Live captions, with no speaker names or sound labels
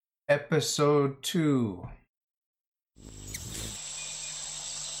Episode 2.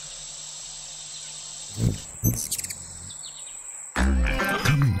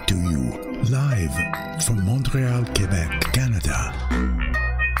 Coming to you live from Montreal, Quebec, Canada.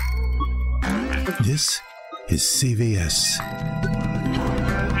 This is CVS.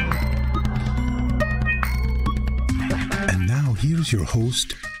 And now here's your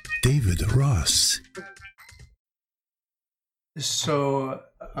host, David Ross. So,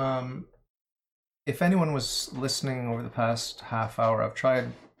 if anyone was listening over the past half hour, I've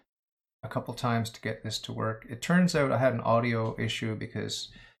tried a couple times to get this to work. It turns out I had an audio issue because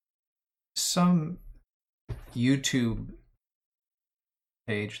some YouTube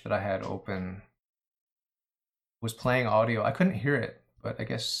page that I had open was playing audio. I couldn't hear it, but I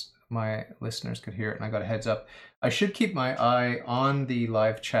guess my listeners could hear it, and I got a heads up. I should keep my eye on the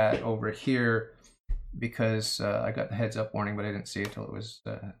live chat over here because I got the heads up warning, but I didn't see it till it was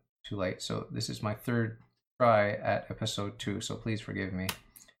too late. So this is my third try at episode 2, so please forgive me.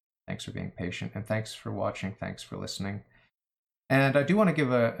 Thanks for being patient, and thanks for watching. Thanks for listening. And I do want to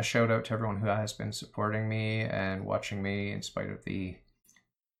give a shout out to everyone who has been supporting me and watching me in spite of the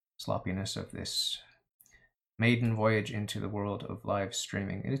sloppiness of this maiden voyage into the world of live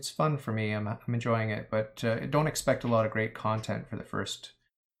streaming. It's fun for me. I'm enjoying it, but don't expect a lot of great content for the first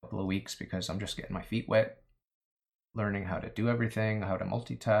couple of weeks because I'm just getting my feet wet, learning how to do everything, how to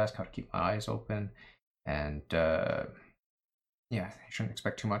multitask, how to keep my eyes open, and yeah, you shouldn't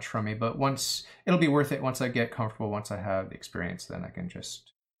expect too much from me, but it'll be worth it once I get comfortable, once I have the experience, then I can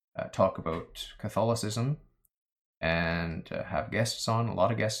just talk about Catholicism and have guests on, a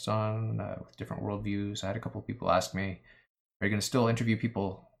lot of guests on with different worldviews. I had a couple of people ask me, are you going to still interview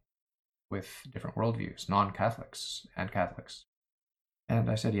people with different worldviews, non-Catholics and Catholics? And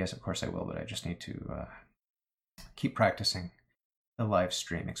I said, yes, of course I will, but I just need to keep practicing the live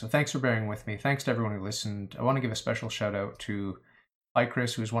streaming. So thanks for bearing with me. Thanks to everyone who listened. I want to give a special shout out to Hi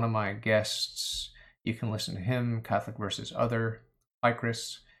Chris, who's one of my guests. You can listen to him, Catholic versus Other. Hi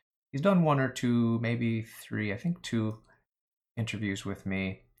Chris. He's done 1 or 2, maybe 3, I think 2 interviews with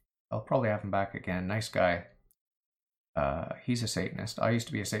me. I'll probably have him back again. Nice guy. He's a Satanist. I used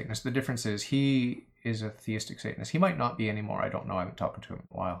to be a Satanist. The difference is he is a theistic Satanist. He might not be anymore. I don't know. I haven't talked to him in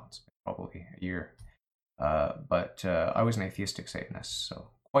a while. It's been probably a year. But I was an atheistic Satanist,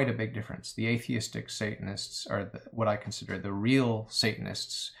 so quite a big difference. The atheistic Satanists are what I consider the real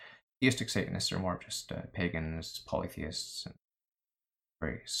Satanists. Theistic Satanists are more just pagans, polytheists, and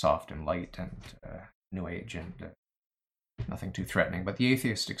very soft and light and New Age and nothing too threatening. But the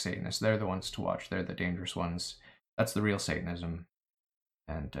atheistic Satanists, they're the ones to watch. They're the dangerous ones. That's the real Satanism.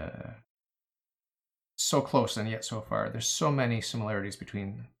 And so close and yet so far. There's so many similarities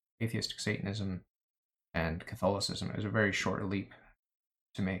between atheistic Satanism and Catholicism. It was a very short leap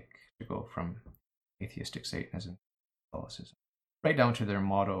to go from atheistic Satanism to Catholicism, right down to their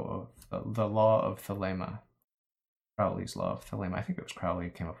motto of the law of Thelema, Crowley's law of Thelema. I think it was Crowley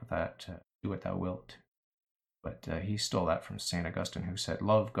who came up with that, do what thou wilt. But he stole that from St. Augustine, who said,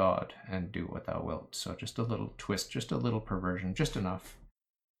 love God and do what thou wilt. So just a little twist, just a little perversion, just enough,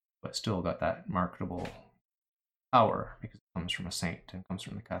 but still got that marketable power because it comes from a saint and comes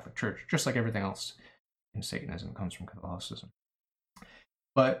from the Catholic Church, just like everything else in Satanism comes from Catholicism.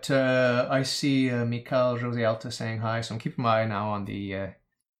 But I see Mikhail Jose Alta saying hi, so I'm keeping my eye now on the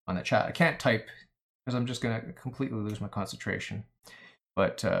chat. I can't type because I'm just going to completely lose my concentration.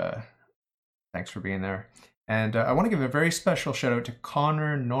 But thanks for being there. And I want to give a very special shout out to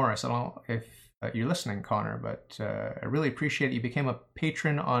Connor Norris. I don't know if you're listening, Connor, but I really appreciate it. You became a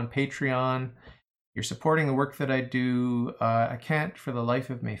patron on Patreon. You're supporting the work that I do. I can't for the life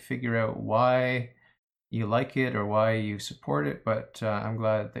of me figure out why you like it or why you support it, but I'm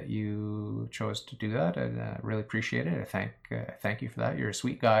glad that you chose to do that. I really appreciate it. I thank you for that. You're a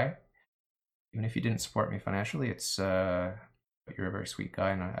sweet guy. Even if you didn't support me financially, you're a very sweet guy,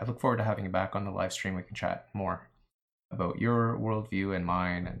 and I look forward to having you back on the live stream. We can chat more about your worldview and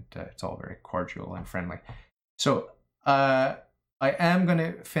mine, and it's all very cordial and friendly. So I am going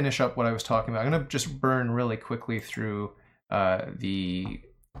to finish up what I was talking about. I'm going to just burn really quickly through the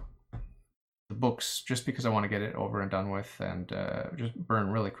books just because I want to get it over and done with, and just burn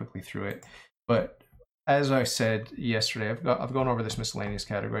really quickly through it. But as I said yesterday, I've gone over this miscellaneous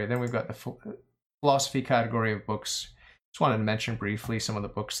category. Then we've got the philosophy category of books. Just wanted to mention briefly some of the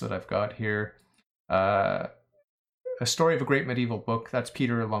books that I've got here. A Story of a Great Medieval Book. That's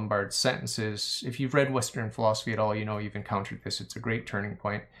Peter Lombard's Sentences. If you've read Western philosophy at all, you know you've encountered this. It's a great turning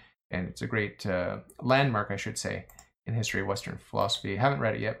point, and it's a great landmark, I should say, in history of Western philosophy. I haven't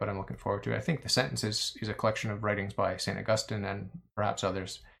read it yet, but I'm looking forward to it. I think The Sentences is a collection of writings by St. Augustine and perhaps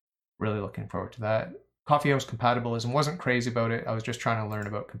others. really looking forward to that. Coffeehouse Compatibilism, wasn't crazy about it. I was just trying to learn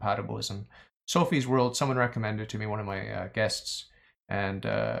about compatibilism. Sophie's World, someone recommended to me, one of my guests, and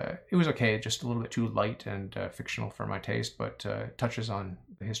it was okay, just a little bit too light and fictional for my taste, but touches on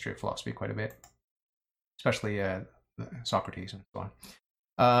the history of philosophy quite a bit, especially Socrates and so on.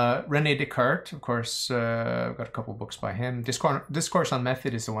 René Descartes, of course, I've got a couple of books by him. Discourse on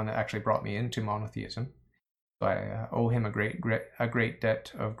Method is the one that actually brought me into monotheism. So I owe him a great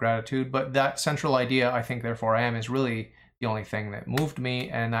debt of gratitude. But that central idea, I think, therefore I am, is really the only thing that moved me,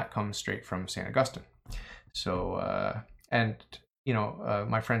 and that comes straight from St. Augustine. So, and, you know,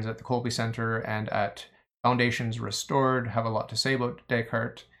 my friends at the Colby Center and at Foundations Restored have a lot to say about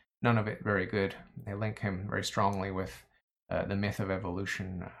Descartes. None of it very good. They link him very strongly with the myth of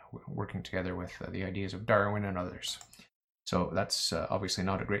evolution, working together with the ideas of Darwin and others. So that's obviously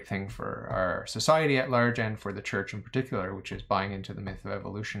not a great thing for our society at large and for the church in particular, which is buying into the myth of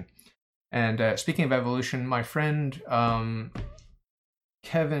evolution. And speaking of evolution, my friend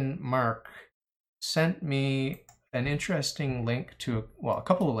Kevin Mark sent me an interesting link to, well, a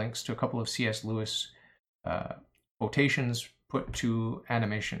couple of links to a couple of C.S. Lewis quotations put to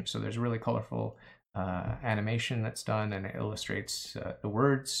animation. So there's a really colorful animation that's done, and it illustrates the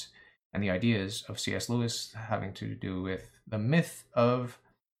words and the ideas of C.S. Lewis having to do with the myth of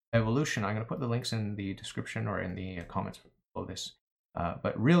evolution. I'm going to put the links in the description or in the comments below this.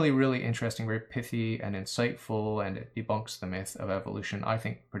 But really, really interesting, very pithy and insightful, and it debunks the myth of evolution, I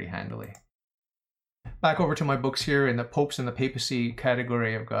think, pretty handily. Back over to my books here in the Popes and the Papacy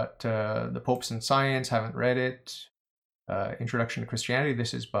category. I've got The Popes and Science, haven't read it. Introduction to Christianity,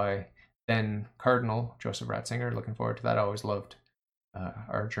 this is by then Cardinal Joseph Ratzinger. Looking forward to that. I always loved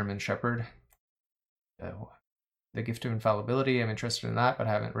our German Shepherd. The Gift of Infallibility, I'm interested in that, but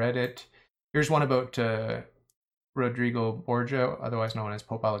I haven't read it. Here's one about Rodrigo Borgia, otherwise known as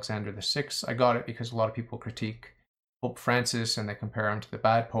Pope Alexander VI. I got it because a lot of people critique Pope Francis and they compare him to the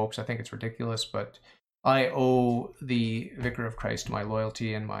bad popes. I think it's ridiculous, but I owe the Vicar of Christ my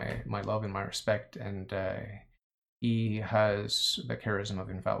loyalty and my love and my respect, and he has the charism of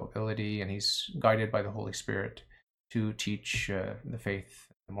infallibility, and he's guided by the Holy Spirit to teach the faith,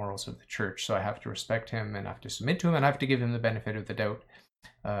 the morals of the church. So I have to respect him and I have to submit to him, and I have to give him the benefit of the doubt.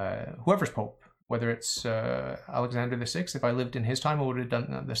 Whoever's Pope, whether it's Alexander VI, if I lived in his time, I would have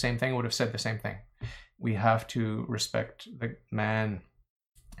done the same thing, I would have said the same thing. We have to respect the man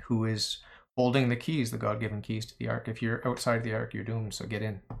who is holding the keys, the God-given keys to the ark. If you're outside the ark, you're doomed, so get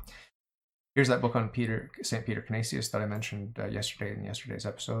in. Here's that book on St. Peter Canisius that I mentioned yesterday in yesterday's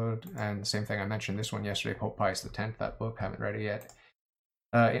episode. And the same thing, I mentioned this one yesterday, Pope Pius X, that book, haven't read it yet.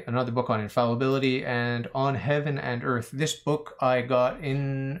 Another book on infallibility and On Heaven and Earth. This book I got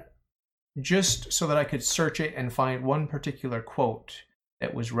in just so that I could search it and find one particular quote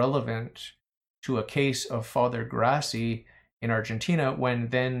that was relevant to a case of Father Grassi in Argentina, when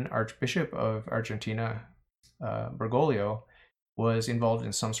then Archbishop of Argentina, Bergoglio, was involved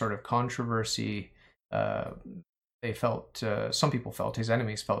in some sort of controversy. They felt, some people felt, his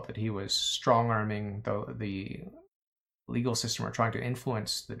enemies felt, that he was strong-arming the legal system, or trying to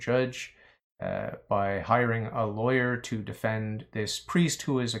influence the judge by hiring a lawyer to defend this priest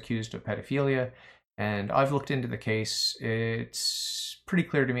who is accused of pedophilia. And I've looked into the case. It's pretty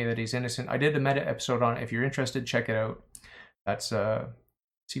clear to me that he's innocent. I did a Meta episode on it. If you're interested, check it out. That's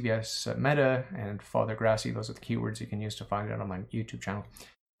CBS Meta and Father Grassi. Those are the keywords you can use to find it on my YouTube channel.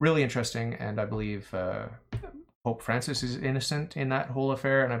 Really interesting, and I believe Pope Francis is innocent in that whole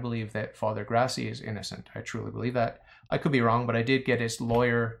affair, and I believe that Father Grassi is innocent. I truly believe that. I could be wrong, but I did get his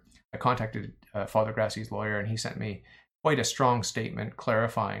lawyer. I contacted Father Grassi's lawyer, and he sent me quite a strong statement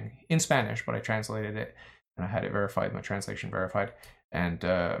clarifying in Spanish, but I translated it, and I had it verified, my translation verified, and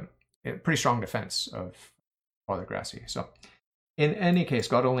a pretty strong defense of Father Grassi. So in any case,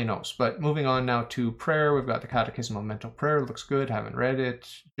 God only knows. But moving on now to prayer, we've got the Catechism of Mental Prayer. Looks good, haven't read it.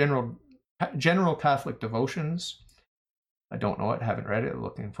 General Catholic Devotions. I don't know it, haven't read it,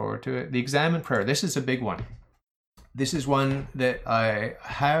 looking forward to it. The Examen Prayer, this is a big one. This is one that I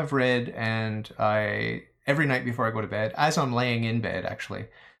have read, and every night before I go to bed, as I'm laying in bed actually,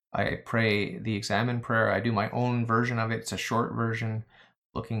 I pray the Examen Prayer. I do my own version of it. It's a short version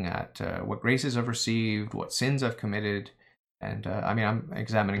looking at what graces I've received, what sins I've committed. And I mean, I'm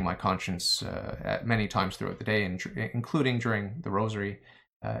examining my conscience at many times throughout the day, including during the Rosary.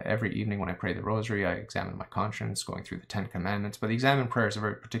 Every evening when I pray the Rosary, I examine my conscience, going through the 10 Commandments. But the Examen Prayer is a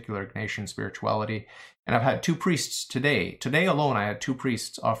very particular Ignatian spirituality. And I've had two priests today. Today alone, I had two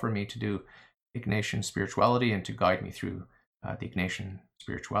priests offer me to do Ignatian spirituality and to guide me through the Ignatian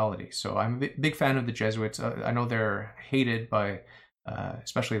spirituality. So I'm a big fan of the Jesuits. I know they're hated by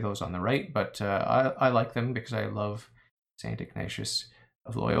especially those on the right. But I like them because I love St. Ignatius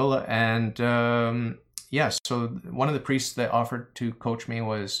of Loyola. And yeah, so one of the priests that offered to coach me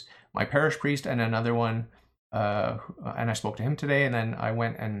was my parish priest, and another one, and I spoke to him today, and then I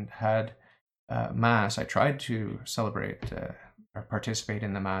went and had Mass. I tried to celebrate or participate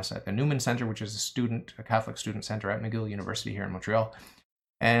in the Mass at the Newman Center, which is a Catholic student center at McGill University here in Montreal.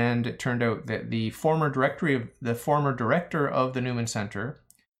 And it turned out that the former director of the Newman Center,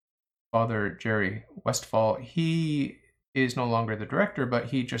 Father Jerry Westfall, he is no longer the director, but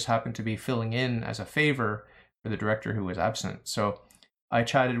he just happened to be filling in as a favor for the director who was absent. So I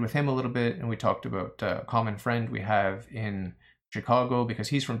chatted with him a little bit, and we talked about a common friend we have in Chicago, because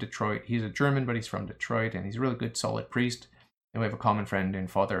he's from Detroit. He's a German, but he's from Detroit, and he's a really good, solid priest. And we have a common friend in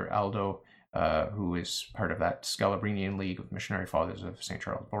Father Aldo, who is part of that Scalabrinian League of Missionary Fathers of St.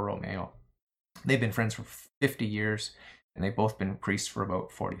 Charles Borromeo. They've been friends for 50 years, and they've both been priests for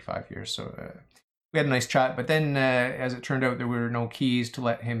about 45 years. So we had a nice chat, but then as it turned out, there were no keys to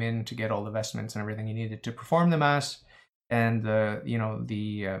let him in to get all the vestments and everything he needed to perform the Mass, and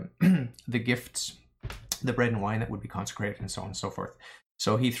the gifts, the bread and wine that would be consecrated, and so on and so forth.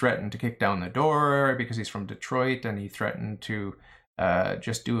 So he threatened to kick down the door because he's from Detroit, and he threatened to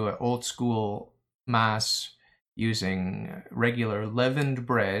just do an old school Mass using regular leavened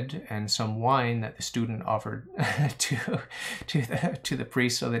bread and some wine that the student offered to the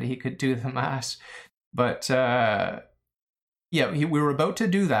priest so that he could do the Mass. But yeah, we were about to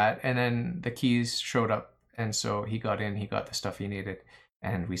do that, and then the keys showed up, and so he got in, he got the stuff he needed,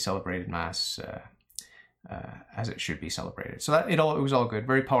 and we celebrated Mass as it should be celebrated. So it was all good.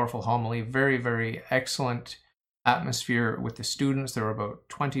 Very powerful homily, very, very excellent atmosphere with the students. There were about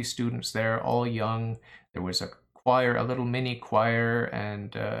 20 students there, all young. There was a choir, a little mini choir,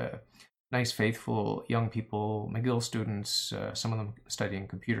 and nice, faithful young people, McGill students, some of them studying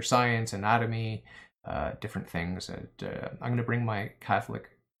computer science, anatomy, different things. And I'm going to bring my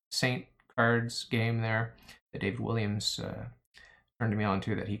Catholic saint cards game there that David Williams turned me on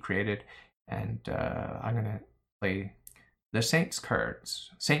to, that he created. And I'm going to play the saint cards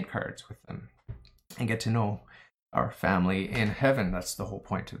with them and get to know our family in heaven. That's the whole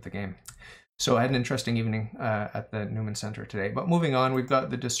point of the game. So I had an interesting evening at the Newman Center today. But moving on, we've got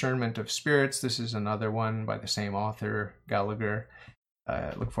The Discernment of Spirits. This is another one by the same author, Gallagher.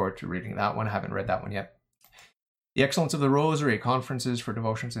 Look forward to reading that one. I haven't read that one yet. The Excellence of the Rosary, Conferences for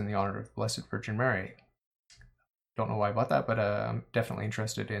Devotions in the Honor of the Blessed Virgin Mary. Don't know why I bought that, but I'm definitely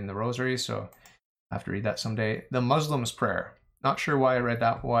interested in the Rosary, so I have to read that someday. The Muslim's Prayer. Not sure why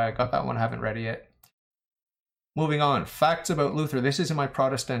I got that one. I haven't read it yet. Moving on, Facts About Luther. This is in my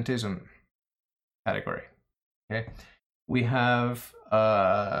Protestantism category. Okay, we have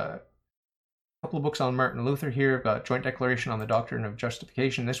a couple of books on Martin Luther here. I've got Joint Declaration on the Doctrine of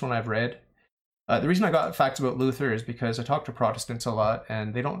Justification. This one I've read. The reason I got Facts About Luther is because I talk to Protestants a lot,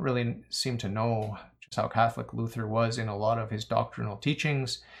 and they don't really seem to know just how Catholic Luther was in a lot of his doctrinal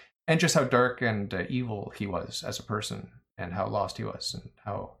teachings, and just how dark and evil he was as a person, and how lost he was, and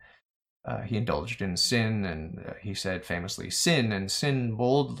how he indulged in sin. And he said famously, "Sin, and sin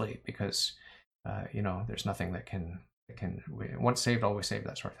boldly," because there's nothing that can once saved, always saved,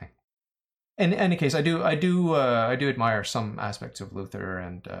 that sort of thing. In any case, I do admire some aspects of Luther,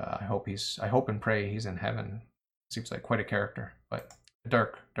 and I hope and pray he's in heaven. Seems like quite a character, but a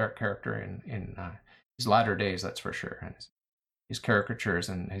dark character in his latter days, that's for sure. And his caricatures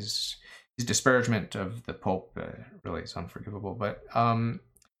and his disparagement of the Pope really is unforgivable. But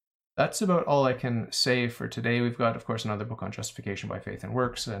that's about all I can say for today. We've got, of course, another book on Justification by Faith and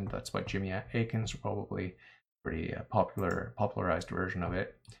Works, and that's by Jimmy Akins, probably pretty popularized version of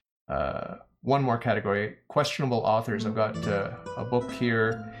it. One more category, questionable authors. I've got a book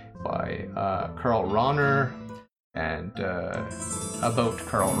here by Karl Rahner, and about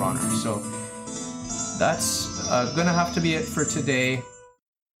Karl Rahner. So that's gonna have to be it for today.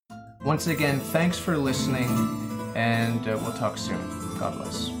 Once again, thanks for listening, and we'll talk soon. God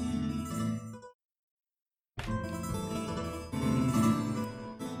bless.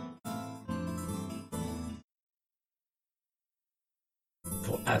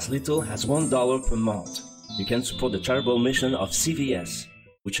 For as little as $1 per month, you can support the charitable mission of CVS,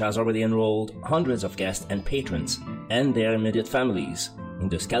 which has already enrolled hundreds of guests and patrons and their immediate families in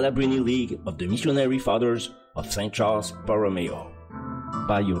the Scalabrini League of the Missionary Fathers of St. Charles Borromeo.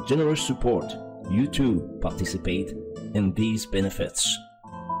 By your generous support, you too participate in these benefits.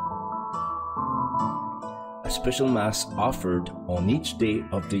 A special Mass offered on each day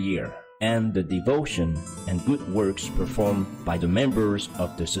of the year, and the devotion and good works performed by the members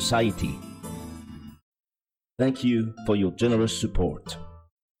of the Society. Thank you for your generous support.